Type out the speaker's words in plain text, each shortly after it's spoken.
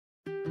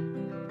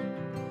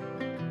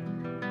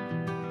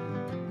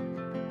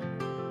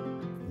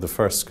The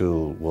first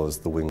school was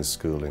the Wings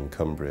School in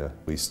Cumbria.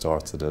 We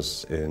started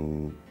it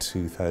in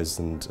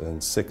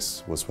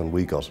 2006 was when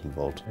we got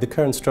involved. The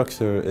current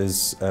structure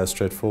is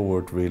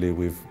straightforward really.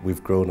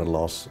 We've grown a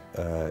lot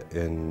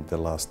in the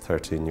last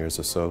 13 years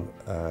or so.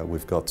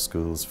 We've got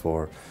schools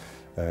for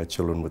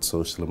children with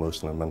social,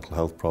 emotional and mental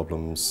health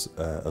problems,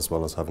 as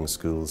well as having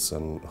schools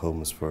and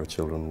homes for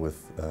children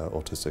with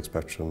autistic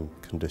spectrum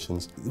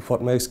conditions.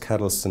 What makes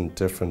Kedleston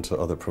different to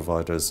other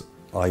providers,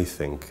 I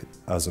think,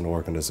 as an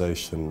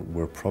organisation,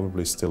 we're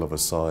probably still of a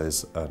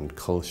size and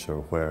culture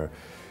where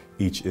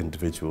each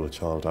individual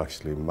child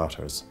actually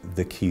matters.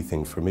 The key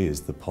thing for me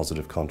is the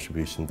positive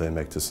contribution they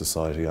make to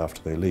society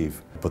after they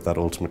leave, but that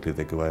ultimately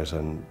they go out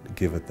and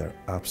give it their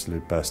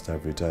absolute best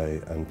every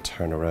day and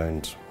turn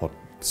around what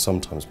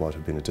sometimes might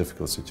have been a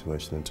difficult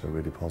situation into a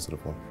really positive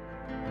one.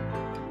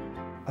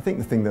 I think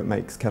the thing that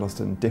makes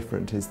Kedleston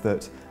different is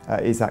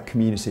that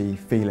community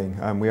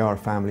feeling. We are a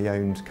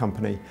family-owned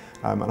company,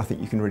 and I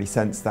think you can really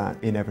sense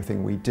that in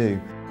everything we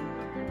do.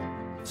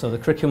 So the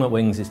curriculum at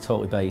Wings is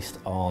totally based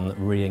on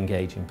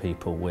re-engaging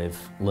people with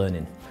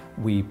learning.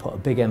 We put a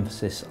big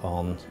emphasis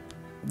on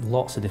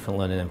lots of different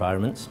learning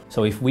environments.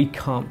 So if we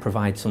can't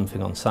provide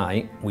something on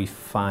site, we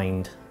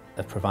find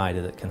a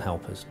provider that can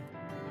help us.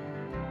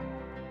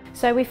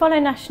 So we follow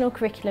national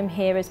curriculum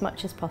here as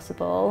much as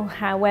possible.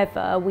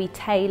 However, we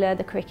tailor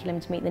the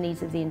curriculum to meet the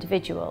needs of the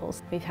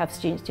individuals. We have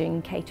students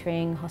doing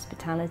catering,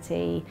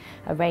 hospitality,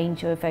 a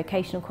range of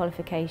vocational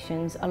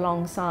qualifications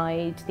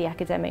alongside the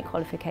academic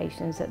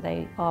qualifications that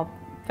they are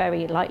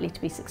very likely to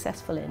be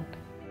successful in.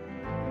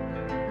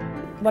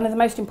 One of the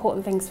most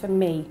important things for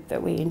me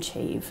that we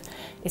achieve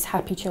is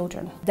happy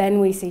children.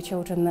 Then we see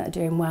children that are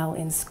doing well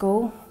in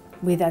school.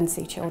 We then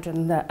see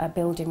children that are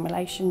building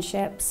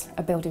relationships,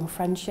 are building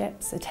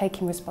friendships, are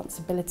taking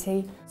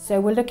responsibility.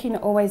 So we're looking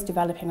at always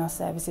developing our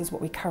services,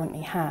 what we currently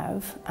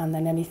have, and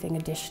then anything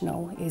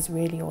additional is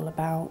really all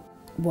about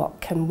what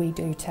can we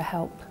do to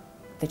help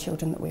the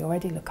children that we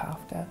already look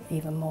after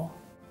even more.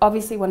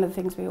 Obviously, one of the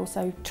things we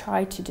also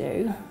try to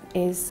do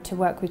is to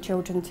work with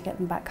children to get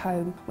them back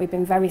home. We've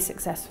been very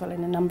successful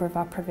in a number of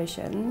our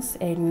provisions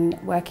in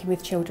working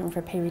with children for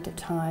a period of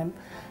time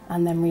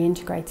and then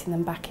reintegrating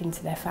them back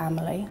into their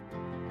family.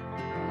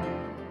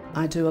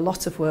 I do a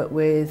lot of work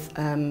with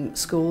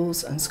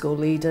schools and school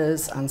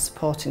leaders and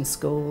supporting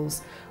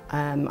schools.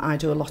 I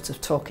do a lot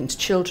of talking to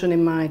children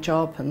in my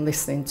job and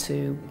listening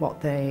to what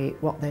they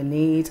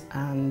need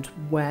and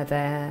where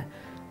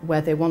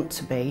they want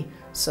to be,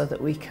 so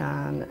that we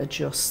can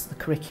adjust the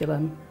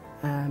curriculum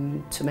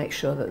to make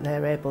sure that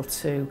they're able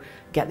to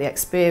get the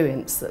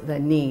experience that they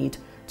need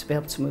to be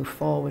able to move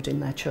forward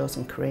in their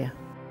chosen career.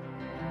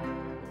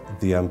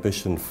 The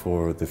ambition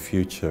for the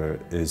future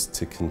is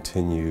to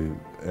continue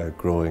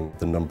growing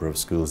the number of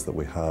schools that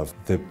we have.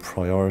 The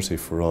priority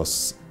for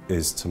us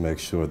is to make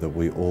sure that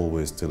we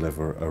always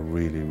deliver a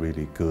really,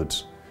 really good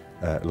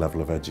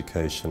level of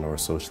education or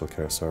social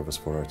care service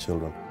for our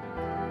children.